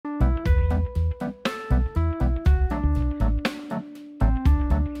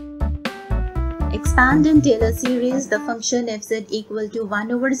expand in Taylor series the function fz equal to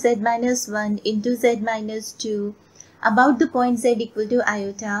 1 over z minus 1 into z minus 2 about the point z equal to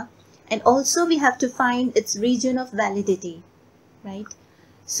iota, and also we have to find its region of validity, right?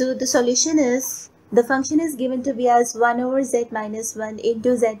 So the solution is, the function is given to be as 1 over z minus 1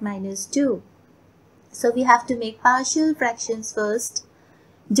 into z minus 2. So we have to make partial fractions first.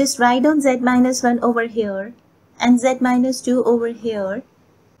 Just write down z minus 1 over here and z minus 2 over here.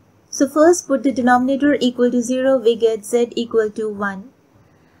 So first put the denominator equal to 0, we get z equal to 1,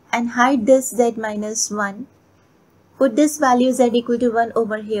 and hide this z minus 1. Put this value z equal to 1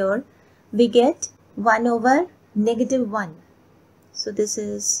 over here, we get 1 over negative 1. So this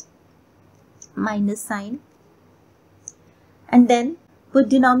is minus sign. And then put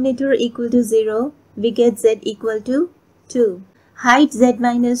denominator equal to 0, we get z equal to 2. Hide z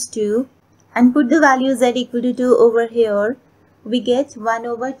minus 2 and put the value z equal to 2 over here. We get 1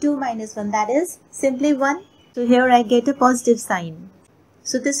 over 2 minus 1, that is simply 1. So here I get a positive sign.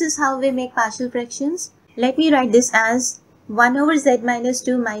 So this is how we make partial fractions. Let me write this as 1 over z minus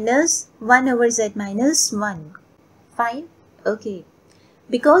 2 minus 1 over z minus 1. Fine? Okay.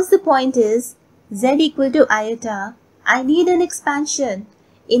 Because the point is z equal to iota, I need an expansion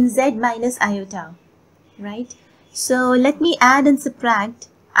in z minus iota, right? So let me add and subtract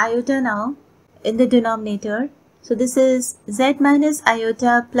iota now in the denominator. So this is z minus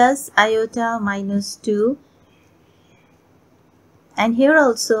iota plus iota minus 2. And here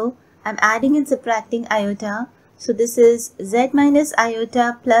also I'm adding and subtracting iota. So this is z minus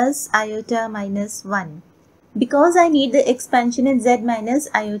iota plus iota minus 1. Because I need the expansion in z minus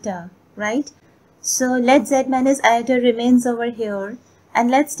iota, right? So let z minus iota remains over here. And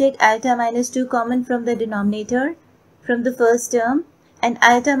let's take iota minus 2 common from the denominator from the first term, and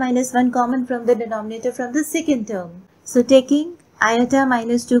iota minus 1 common from the denominator from the second term. So taking iota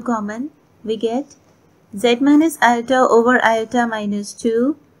minus 2 common, we get z minus iota over iota minus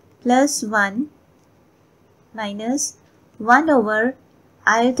 2 plus 1 minus 1 over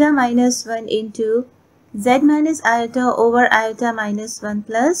iota minus 1 into z minus iota over iota minus 1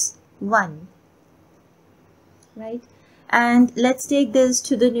 plus 1. Right? And let's take this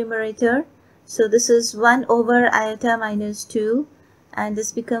to the numerator. So this is 1 over iota minus 2. And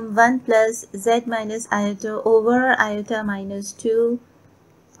this becomes 1 plus z minus iota over iota minus 2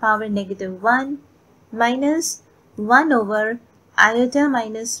 power negative 1 minus 1 over iota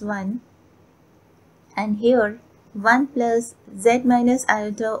minus 1, and here 1 plus z minus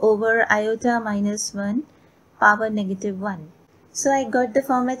iota over iota minus 1 power negative 1. So I got the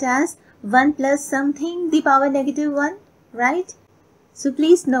format as 1 plus something the power negative 1, right? So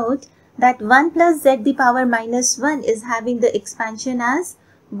please note that 1 plus z the power minus 1 is having the expansion as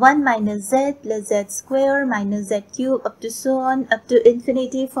 1 minus z plus z square minus z cube up to so on up to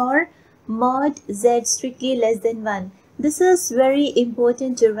infinity for mod z strictly less than 1. This is very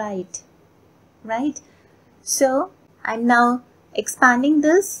important to write, right? So I'm now expanding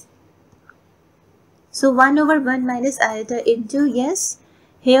this. So 1 over 1 minus iota into, yes,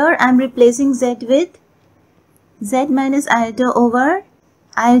 here I'm replacing z with z minus iota over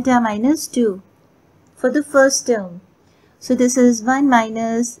iota minus 2 for the first term. So this is 1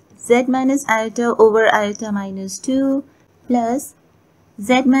 minus z minus iota over iota minus 2 plus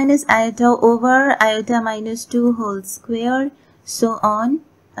z minus iota over iota minus 2 whole square, so on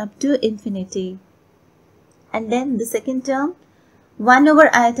up to infinity. And then the second term, 1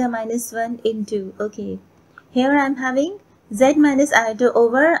 over iota minus 1 into, okay, here I'm having z minus iota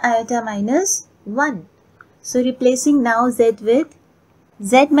over iota minus 1. So replacing now z with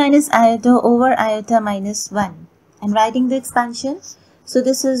z minus iota over iota minus 1 and writing the expansion. So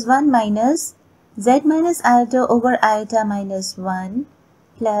this is 1 minus z minus iota over iota minus 1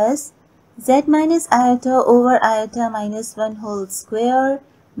 plus z minus iota over iota minus 1 whole square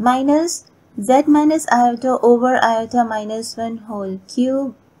minus z minus iota over iota minus 1 whole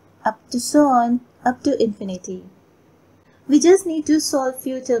cube up to so on up to infinity. We just need to solve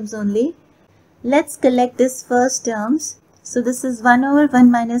few terms only. Let's collect this first terms. So this is 1 over 1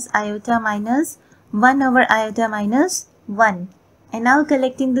 minus iota minus 1 over iota minus 1. And now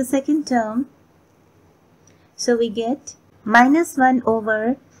collecting the second term. So we get minus 1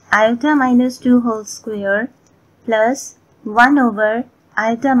 over iota minus 2 whole square plus 1 over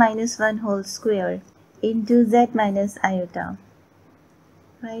iota minus 1 whole square into z minus iota.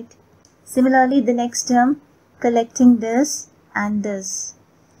 Right? Similarly, the next term, collecting this and this.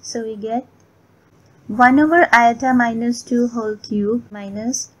 So we get 1 over iota minus 2 whole cube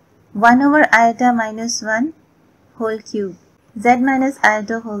minus 1 over iota minus 1 whole cube, z minus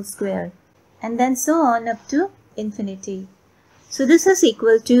iota whole square, and then so on up to infinity. So this is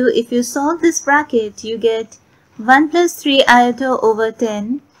equal to, if you solve this bracket, you get 1 plus 3 iota over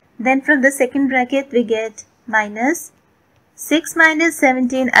 10. Then from the second bracket we get minus 6 minus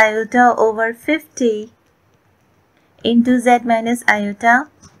 17 iota over 50 into z minus iota.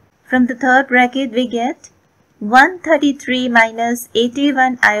 From the third bracket we get 133 minus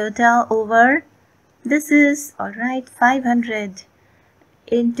 81 iota over, this is alright, 500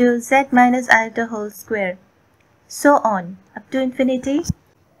 into z minus iota whole square. So on, up to infinity.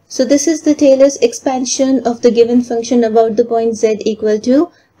 So this is the Taylor's expansion of the given function about the point z equal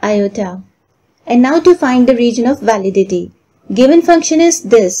to iota. And now to find the region of validity. Given function is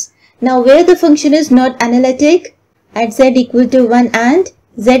this. Now where the function is not analytic, at z equal to 1 and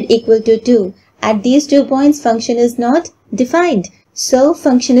z equal to 2. At these 2 points function is not defined. So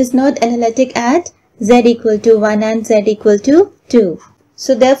function is not analytic at z equal to 1 and z equal to 2.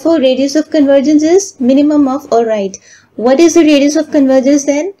 So therefore radius of convergence is minimum of, alright. What is the radius of convergence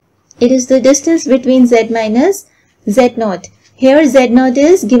then? It is the distance between z minus z0. Here z0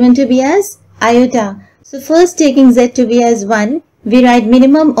 is given to be as iota. So first taking z to be as 1, we write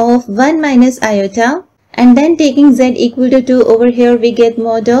minimum of 1 minus iota, and then taking z equal to 2 over here we get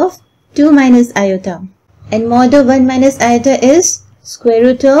mod of 2 minus iota. And mod of 1 minus iota is square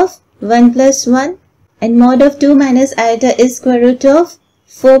root of 1 plus 1, and mod of 2 minus iota is square root of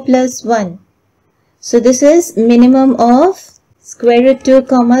 4 plus 1. So this is minimum of square root 2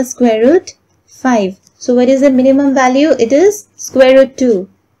 comma square root 5. So what is the minimum value? It is square root 2.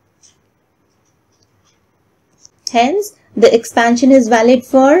 Hence, the expansion is valid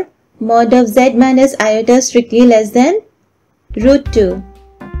for mod of z minus iota strictly less than root 2.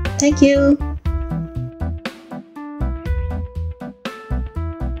 Thank you.